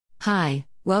Hi,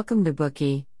 welcome to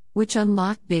Bookie, which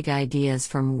unlock big ideas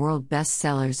from world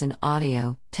bestsellers in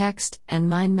audio, text, and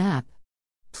mind map.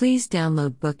 Please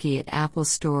download Bookie at Apple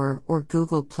Store or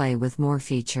Google Play with more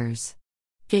features.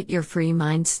 Get your free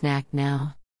mind snack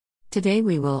now. Today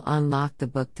we will unlock the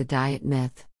book The Diet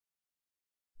Myth.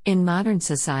 In modern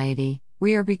society,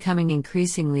 we are becoming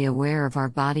increasingly aware of our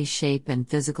body shape and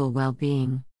physical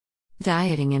well-being.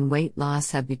 Dieting and weight loss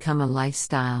have become a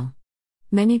lifestyle.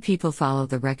 Many people follow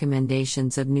the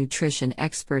recommendations of nutrition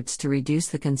experts to reduce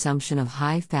the consumption of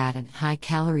high-fat and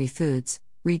high-calorie foods,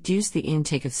 reduce the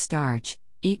intake of starch,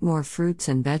 eat more fruits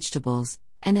and vegetables,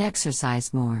 and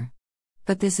exercise more.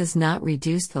 But this has not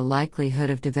reduced the likelihood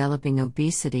of developing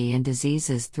obesity and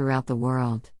diseases throughout the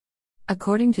world.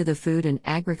 According to the Food and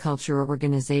Agriculture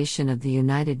Organization of the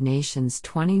United Nations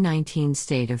 2019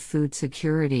 State of Food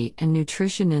Security and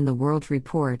Nutrition in the World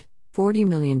report, 40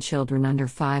 million children under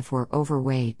 5 were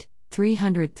overweight,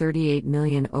 338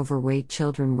 million overweight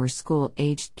children were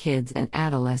school-aged kids and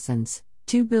adolescents,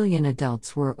 2 billion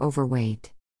adults were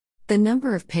overweight. The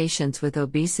number of patients with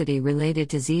obesity-related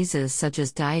diseases such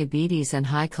as diabetes and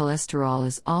high cholesterol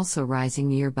is also rising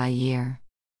year by year.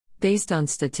 Based on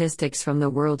statistics from the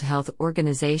World Health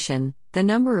Organization, the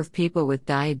number of people with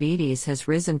diabetes has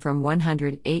risen from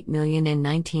 108 million in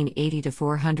 1980 to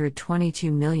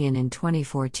 422 million in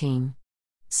 2014.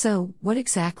 So, what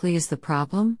exactly is the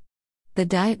problem? The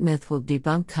diet myth will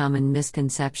debunk common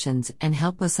misconceptions and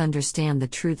help us understand the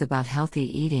truth about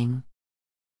healthy eating.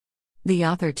 The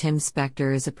author Tim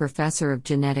Spector is a professor of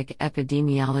genetic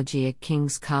epidemiology at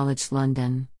King's College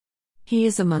London. He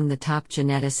is among the top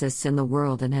geneticists in the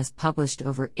world and has published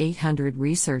over 800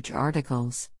 research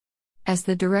articles. As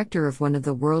the director of one of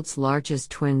the world's largest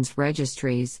twins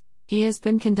registries, he has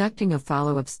been conducting a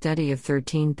follow-up study of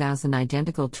 13,000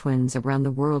 identical twins around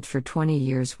the world for 20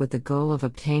 years with the goal of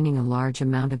obtaining a large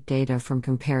amount of data from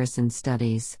comparison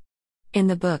studies. In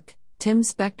the book, Tim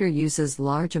Spector uses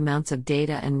large amounts of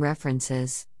data and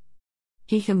references.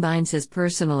 He combines his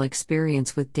personal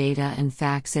experience with data and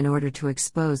facts in order to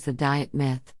expose the diet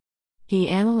myth. He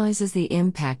analyzes the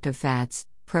impact of fats,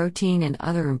 protein, and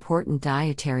other important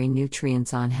dietary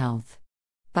nutrients on health.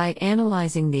 By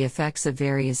analyzing the effects of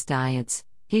various diets,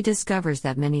 he discovers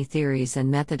that many theories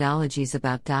and methodologies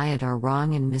about diet are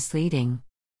wrong and misleading.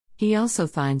 He also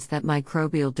finds that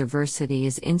microbial diversity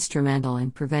is instrumental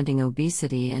in preventing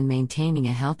obesity and maintaining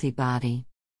a healthy body.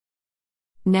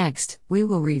 Next, we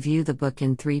will review the book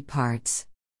in 3 parts.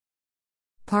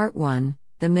 Part 1,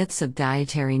 The Myths of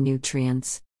Dietary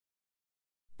Nutrients.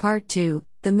 Part 2,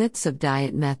 The Myths of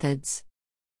Diet Methods.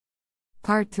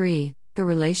 Part 3, The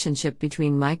Relationship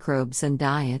between Microbes and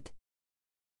Diet.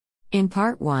 In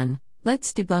Part 1,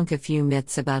 let's debunk a few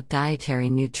myths about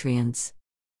dietary nutrients.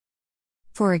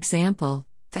 For example,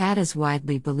 fat is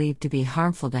widely believed to be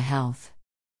harmful to health.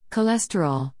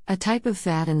 Cholesterol, a type of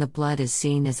fat in the blood, is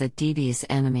seen as a devious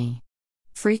enemy.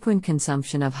 Frequent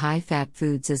consumption of high-fat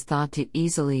foods is thought to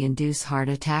easily induce heart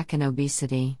attack and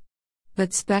obesity.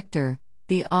 But Spector,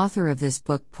 the author of this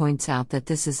book, points out that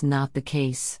this is not the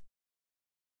case.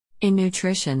 In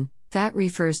nutrition, fat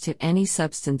refers to any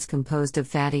substance composed of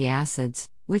fatty acids,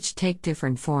 which take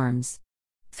different forms.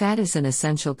 Fat is an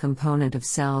essential component of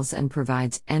cells and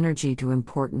provides energy to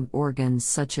important organs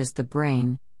such as the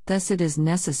brain. Thus it is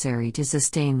necessary to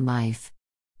sustain life.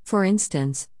 For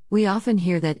instance, we often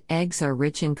hear that eggs are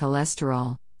rich in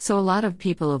cholesterol, so a lot of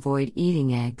people avoid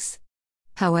eating eggs.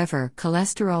 However,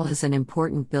 cholesterol is an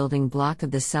important building block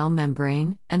of the cell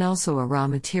membrane, and also a raw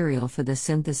material for the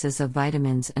synthesis of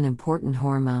vitamins and important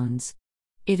hormones.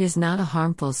 It is not a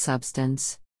harmful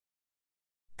substance.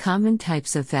 Common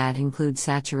types of fat include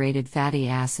saturated fatty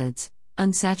acids,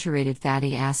 unsaturated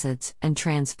fatty acids, and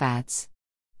trans fats.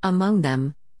 Among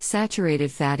them,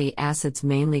 saturated fatty acids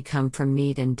mainly come from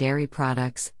meat and dairy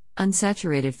products,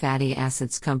 unsaturated fatty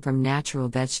acids come from natural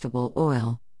vegetable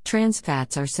oil, trans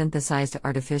fats are synthesized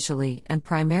artificially and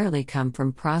primarily come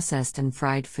from processed and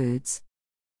fried foods.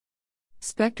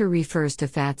 Spector refers to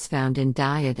fats found in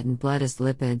diet and blood as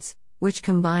lipids, which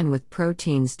combine with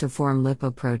proteins to form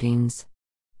lipoproteins.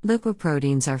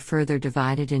 Lipoproteins are further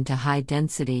divided into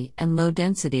high-density and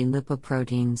low-density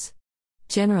lipoproteins.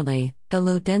 Generally, the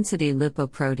low-density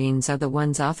lipoproteins are the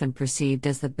ones often perceived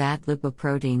as the bad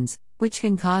lipoproteins, which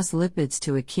can cause lipids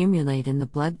to accumulate in the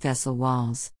blood vessel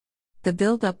walls. The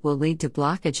buildup will lead to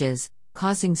blockages,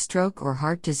 causing stroke or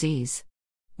heart disease.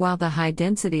 While the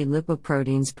high-density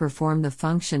lipoproteins perform the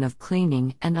function of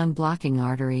cleaning and unblocking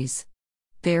arteries.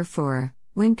 Therefore,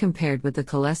 when compared with the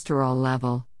cholesterol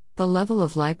level, the level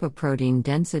of lipoprotein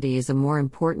density is a more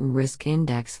important risk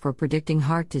index for predicting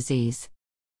heart disease.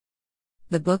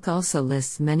 The book also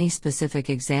lists many specific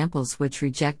examples which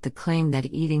reject the claim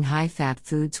that eating high-fat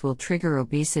foods will trigger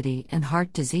obesity and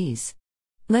heart disease.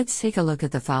 Let's take a look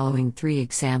at the following 3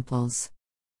 examples.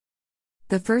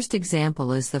 The first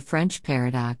example is the French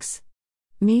paradox.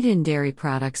 Meat and dairy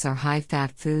products are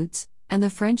high-fat foods, and the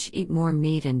French eat more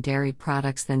meat and dairy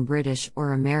products than British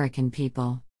or American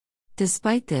people.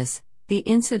 Despite this, the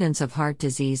incidence of heart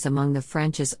disease among the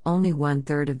French is only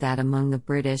 1/3 of that among the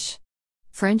British.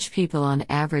 French people on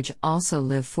average also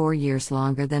live 4 years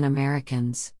longer than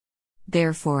Americans.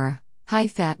 Therefore,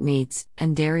 high-fat meats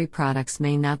and dairy products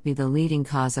may not be the leading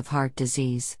cause of heart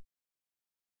disease.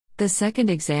 The second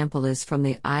example is from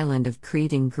the island of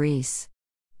Crete in Greece.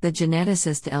 The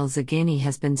geneticist El Zaghini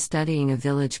has been studying a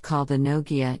village called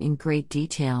Enogia in great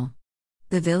detail.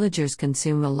 The villagers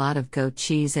consume a lot of goat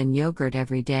cheese and yogurt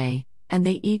every day, and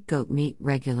they eat goat meat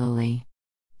regularly.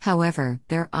 However,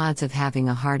 their odds of having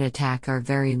a heart attack are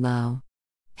very low.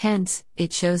 Hence,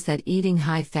 it shows that eating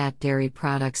high-fat dairy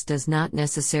products does not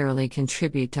necessarily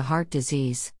contribute to heart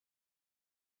disease.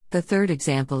 The third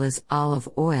example is olive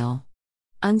oil.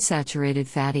 Unsaturated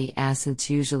fatty acids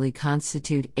usually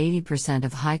constitute 80%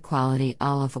 of high-quality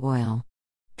olive oil.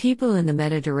 People in the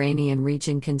Mediterranean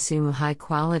region consume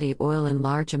high-quality oil in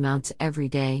large amounts every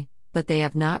day, but they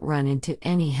have not run into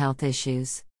any health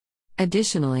issues.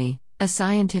 Additionally, a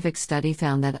scientific study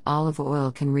found that olive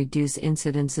oil can reduce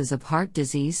incidences of heart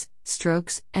disease,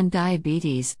 strokes, and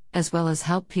diabetes, as well as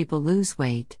help people lose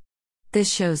weight.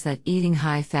 This shows that eating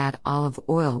high-fat olive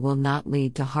oil will not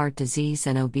lead to heart disease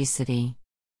and obesity.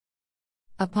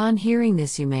 Upon hearing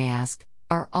this, you may ask,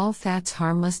 are all fats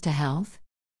harmless to health?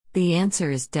 The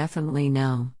answer is definitely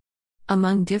no.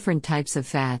 Among different types of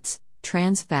fats,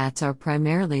 trans fats are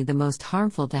primarily the most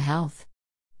harmful to health.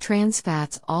 Trans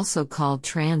fats, also called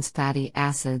trans fatty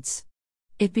acids.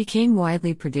 It became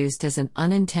widely produced as an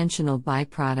unintentional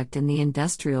byproduct in the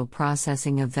industrial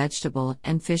processing of vegetable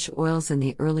and fish oils in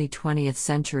the early 20th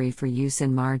century for use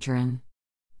in margarine.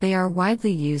 They are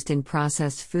widely used in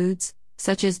processed foods,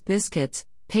 such as biscuits,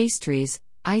 pastries,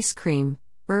 ice cream,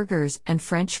 burgers, and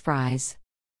French fries.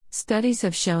 Studies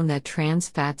have shown that trans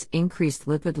fats increase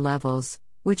lipid levels,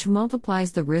 which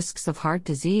multiplies the risks of heart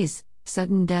disease,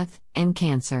 sudden death, and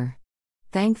cancer.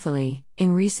 Thankfully,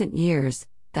 in recent years,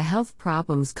 the health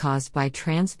problems caused by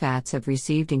trans fats have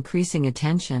received increasing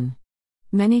attention.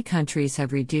 Many countries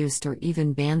have reduced or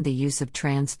even banned the use of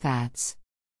trans fats.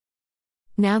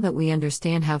 Now that we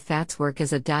understand how fats work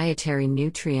as a dietary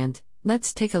nutrient,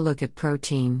 let's take a look at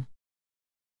protein.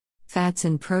 Fats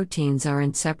and proteins are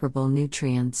inseparable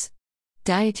nutrients.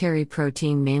 Dietary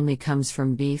protein mainly comes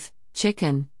from beef,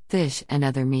 chicken, fish, and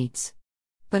other meats.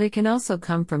 But it can also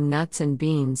come from nuts and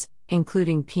beans,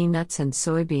 including peanuts and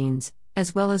soybeans,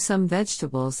 as well as some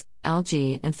vegetables,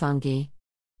 algae, and fungi.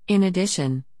 In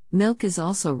addition, milk is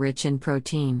also rich in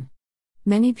protein.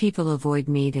 Many people avoid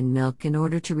meat and milk in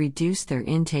order to reduce their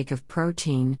intake of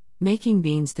protein, making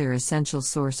beans their essential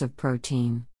source of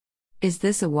protein. Is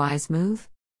this a wise move?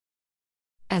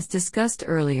 As discussed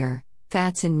earlier,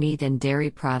 fats in meat and dairy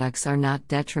products are not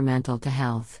detrimental to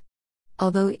health.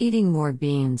 Although eating more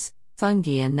beans,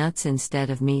 fungi, and nuts instead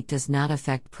of meat does not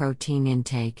affect protein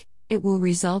intake, it will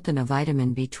result in a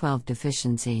vitamin B12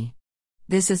 deficiency.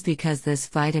 This is because this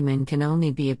vitamin can only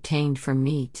be obtained from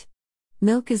meat.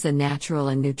 Milk is a natural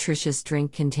and nutritious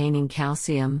drink containing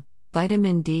calcium,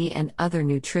 vitamin D, and other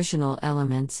nutritional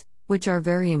elements, which are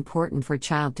very important for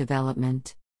child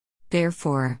development.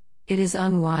 Therefore, it is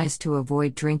unwise to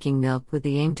avoid drinking milk with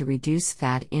the aim to reduce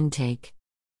fat intake.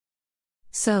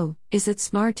 So, is it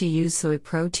smart to use soy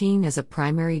protein as a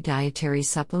primary dietary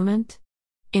supplement?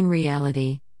 In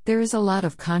reality, there is a lot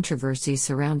of controversy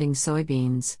surrounding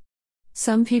soybeans.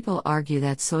 Some people argue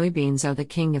that soybeans are the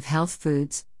king of health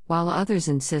foods, while others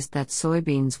insist that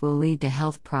soybeans will lead to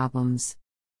health problems.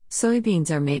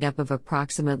 Soybeans are made up of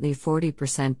approximately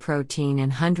 40% protein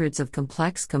and hundreds of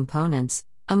complex components,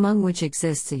 among which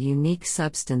exists a unique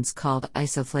substance called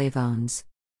isoflavones.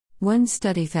 One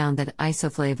study found that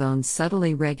isoflavones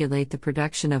subtly regulate the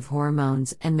production of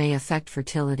hormones and may affect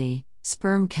fertility,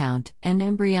 sperm count, and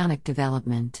embryonic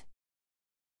development.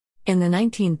 In the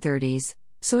 1930s,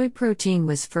 soy protein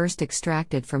was first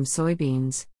extracted from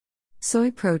soybeans.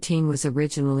 Soy protein was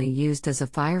originally used as a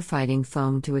firefighting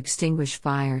foam to extinguish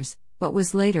fires, but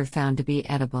was later found to be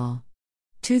edible.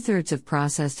 2/3 of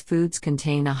processed foods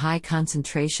contain a high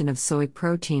concentration of soy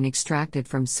protein extracted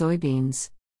from soybeans.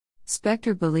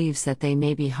 Spector believes that they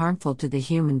may be harmful to the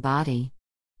human body.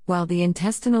 While the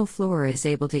intestinal flora is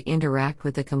able to interact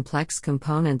with the complex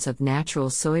components of natural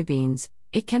soybeans,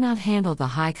 it cannot handle the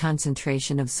high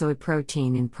concentration of soy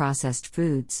protein in processed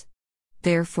foods.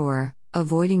 Therefore,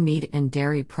 Avoiding meat and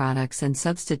dairy products and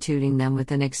substituting them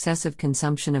with an excessive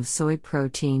consumption of soy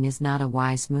protein is not a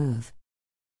wise move.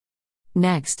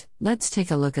 Next, let's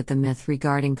take a look at the myth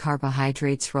regarding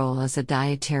carbohydrates' role as a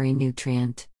dietary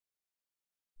nutrient.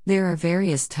 There are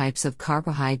various types of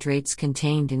carbohydrates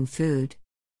contained in food.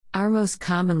 Our most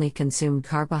commonly consumed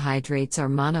carbohydrates are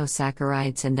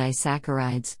monosaccharides and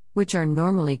disaccharides, which are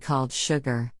normally called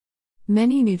sugar.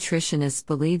 Many nutritionists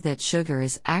believe that sugar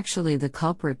is actually the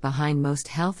culprit behind most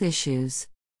health issues.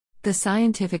 The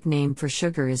scientific name for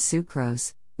sugar is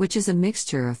sucrose, which is a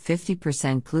mixture of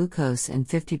 50% glucose and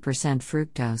 50%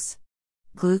 fructose.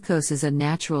 Glucose is a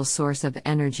natural source of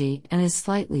energy and is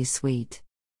slightly sweet.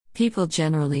 People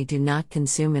generally do not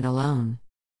consume it alone.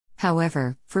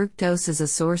 However, fructose is a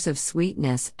source of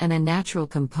sweetness and a natural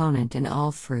component in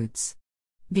all fruits.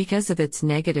 Because of its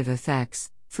negative effects,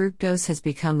 fructose has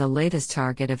become the latest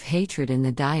target of hatred in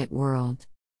the diet world.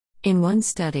 In one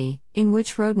study, in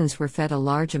which rodents were fed a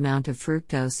large amount of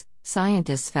fructose,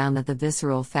 scientists found that the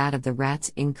visceral fat of the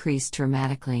rats increased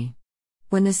dramatically.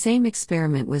 When the same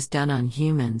experiment was done on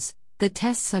humans, the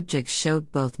test subjects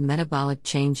showed both metabolic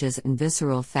changes and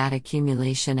visceral fat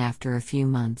accumulation after a few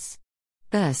months.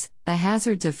 Thus, the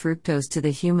hazards of fructose to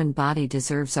the human body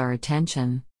deserves our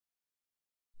attention.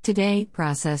 Today,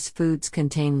 processed foods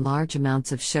contain large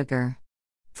amounts of sugar.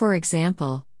 For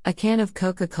example, a can of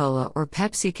Coca-Cola or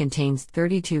Pepsi contains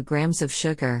 32 grams of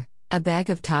sugar, a bag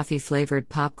of toffee-flavored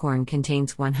popcorn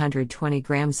contains 120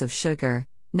 grams of sugar,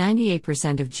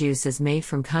 98% of juice is made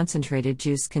from concentrated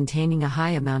juice containing a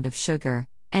high amount of sugar,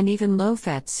 and even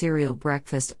low-fat cereal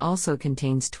breakfast also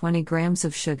contains 20 grams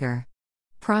of sugar.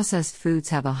 Processed foods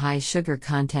have a high sugar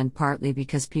content partly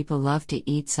because people love to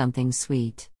eat something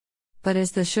sweet. But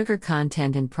as the sugar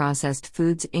content in processed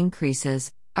foods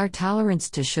increases, our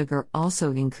tolerance to sugar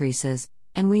also increases,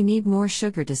 and we need more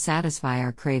sugar to satisfy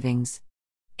our cravings.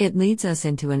 It leads us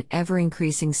into an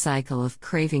ever-increasing cycle of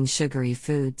craving sugary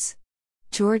foods.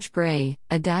 George Bray,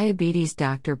 a diabetes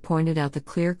doctor, pointed out the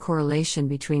clear correlation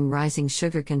between rising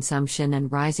sugar consumption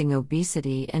and rising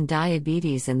obesity and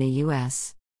diabetes in the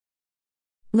U.S.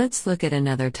 Let's look at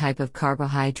another type of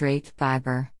carbohydrate,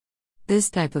 fiber. This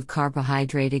type of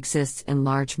carbohydrate exists in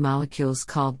large molecules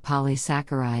called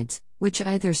polysaccharides, which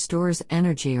either stores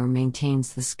energy or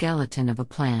maintains the skeleton of a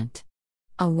plant.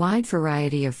 A wide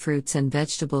variety of fruits and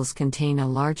vegetables contain a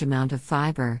large amount of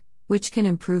fiber, which can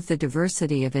improve the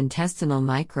diversity of intestinal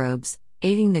microbes,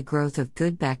 aiding the growth of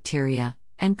good bacteria,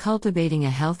 and cultivating a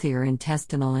healthier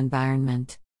intestinal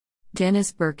environment.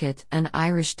 Dennis Burkitt, an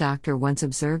Irish doctor, once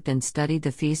observed and studied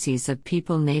the feces of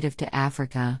people native to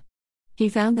Africa. He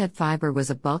found that fiber was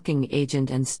a bulking agent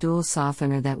and stool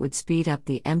softener that would speed up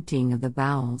the emptying of the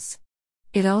bowels.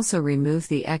 It also removed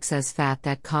the excess fat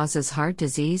that causes heart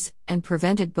disease, and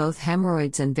prevented both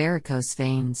hemorrhoids and varicose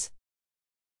veins.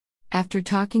 After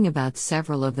talking about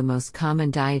several of the most common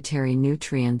dietary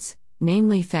nutrients,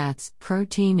 namely fats,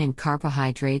 protein, and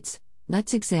carbohydrates,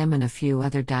 let's examine a few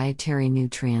other dietary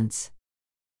nutrients.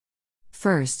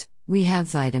 First, we have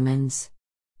vitamins.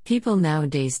 People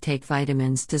nowadays take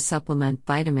vitamins to supplement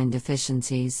vitamin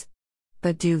deficiencies.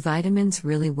 But do vitamins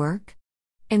really work?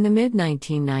 In the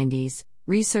mid-1990s,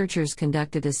 researchers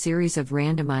conducted a series of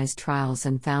randomized trials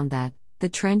and found that the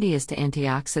trendiest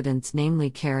antioxidants,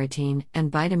 namely carotene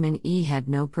and vitamin E, had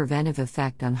no preventive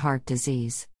effect on heart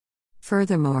disease.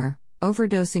 Furthermore,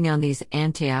 overdosing on these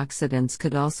antioxidants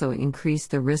could also increase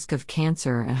the risk of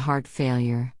cancer and heart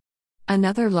failure.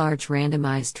 Another large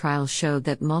randomized trial showed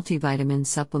that multivitamin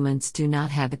supplements do not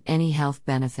have any health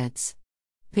benefits.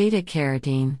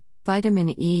 Beta-carotene, vitamin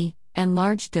E, and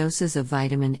large doses of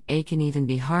vitamin A can even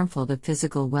be harmful to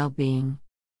physical well-being.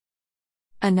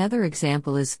 Another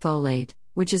example is folate,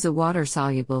 which is a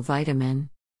water-soluble vitamin.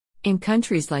 In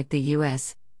countries like the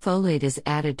US, folate is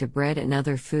added to bread and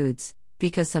other foods,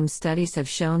 because some studies have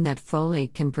shown that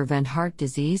folate can prevent heart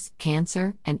disease,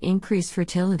 cancer, and increase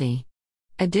fertility.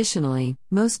 Additionally,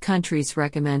 most countries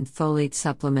recommend folate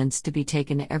supplements to be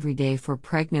taken every day for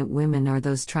pregnant women or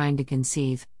those trying to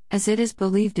conceive, as it is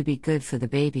believed to be good for the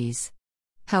babies.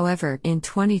 However, in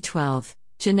 2012,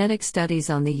 genetic studies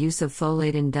on the use of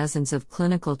folate in dozens of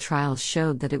clinical trials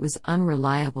showed that it was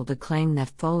unreliable to claim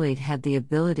that folate had the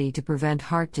ability to prevent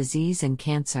heart disease and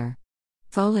cancer.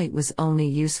 Folate was only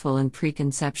useful in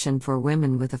preconception for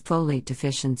women with a folate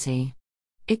deficiency.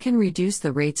 It can reduce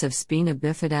the rates of spina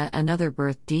bifida and other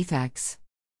birth defects.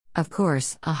 Of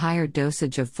course, a higher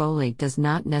dosage of folate does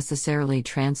not necessarily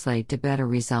translate to better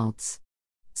results.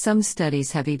 Some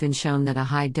studies have even shown that a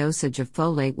high dosage of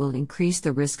folate will increase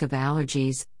the risk of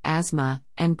allergies, asthma,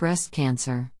 and breast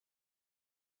cancer.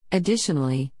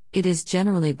 Additionally, it is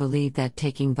generally believed that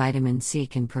taking vitamin C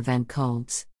can prevent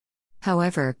colds.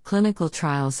 However, clinical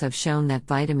trials have shown that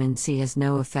vitamin C has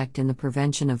no effect in the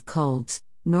prevention of colds,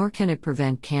 nor can it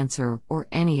prevent cancer or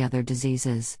any other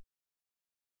diseases.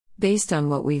 Based on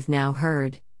what we've now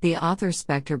heard, the author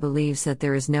Spector believes that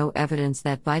there is no evidence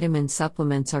that vitamin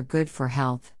supplements are good for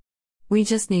health. We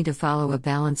just need to follow a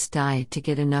balanced diet to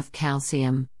get enough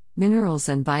calcium, minerals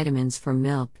and vitamins from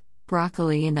milk,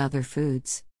 broccoli and other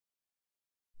foods.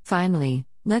 Finally,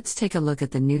 let's take a look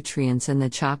at the nutrients in the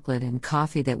chocolate and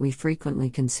coffee that we frequently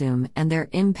consume and their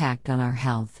impact on our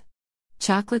health.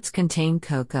 Chocolates contain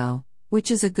cocoa, which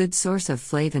is a good source of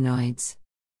flavonoids.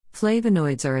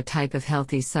 Flavonoids are a type of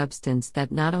healthy substance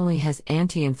that not only has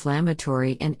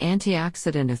anti-inflammatory and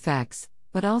antioxidant effects,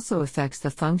 but also affects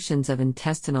the functions of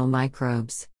intestinal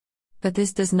microbes. But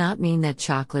this does not mean that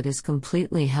chocolate is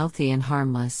completely healthy and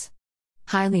harmless.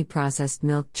 Highly processed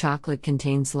milk chocolate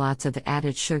contains lots of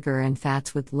added sugar and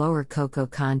fats with lower cocoa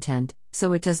content,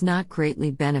 so it does not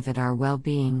greatly benefit our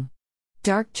well-being.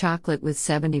 Dark chocolate with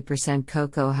 70%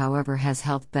 cocoa, however, has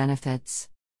health benefits.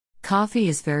 Coffee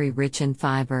is very rich in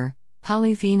fiber,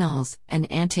 polyphenols, and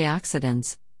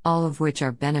antioxidants, all of which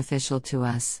are beneficial to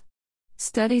us.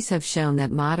 Studies have shown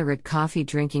that moderate coffee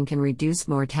drinking can reduce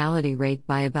mortality rate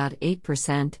by about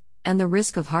 8%, and the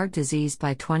risk of heart disease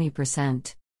by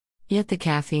 20%. Yet the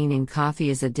caffeine in coffee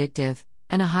is addictive,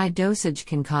 and a high dosage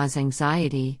can cause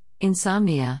anxiety,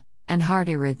 insomnia, and heart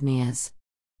arrhythmias.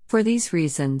 For these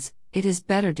reasons, it is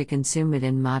better to consume it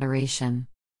in moderation.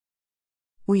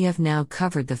 We have now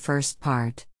covered the first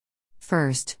part.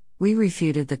 First, we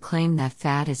refuted the claim that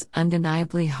fat is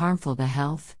undeniably harmful to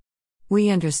health. We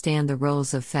understand the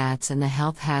roles of fats and the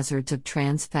health hazards of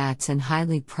trans fats in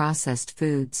highly processed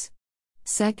foods.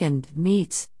 Second,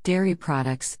 meats, dairy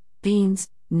products, beans,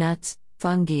 nuts,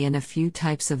 fungi and a few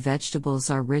types of vegetables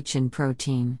are rich in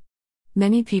protein.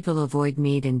 Many people avoid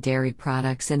meat and dairy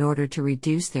products in order to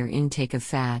reduce their intake of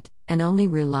fat, and only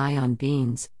rely on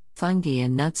beans, fungi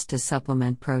and nuts to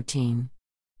supplement protein.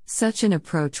 Such an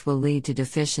approach will lead to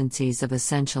deficiencies of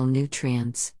essential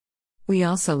nutrients. We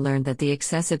also learned that the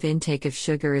excessive intake of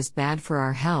sugar is bad for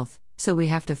our health, so we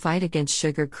have to fight against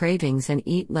sugar cravings and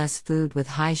eat less food with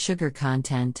high sugar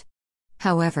content.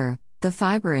 However, the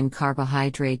fiber in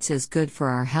carbohydrates is good for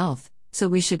our health, so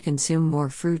we should consume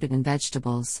more fruit and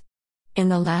vegetables. In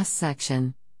the last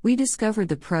section, we discovered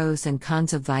the pros and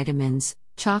cons of vitamins,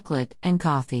 chocolate, and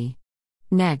coffee.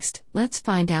 Next, let's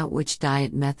find out which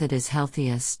diet method is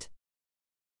healthiest.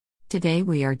 Today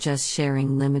we are just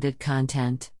sharing limited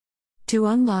content. To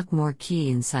unlock more key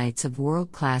insights of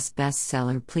world-class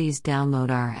bestseller, please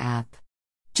download our app.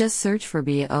 Just search for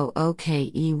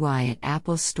Bookey at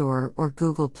Apple Store or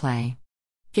Google Play.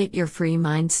 Get your free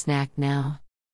mind snack now.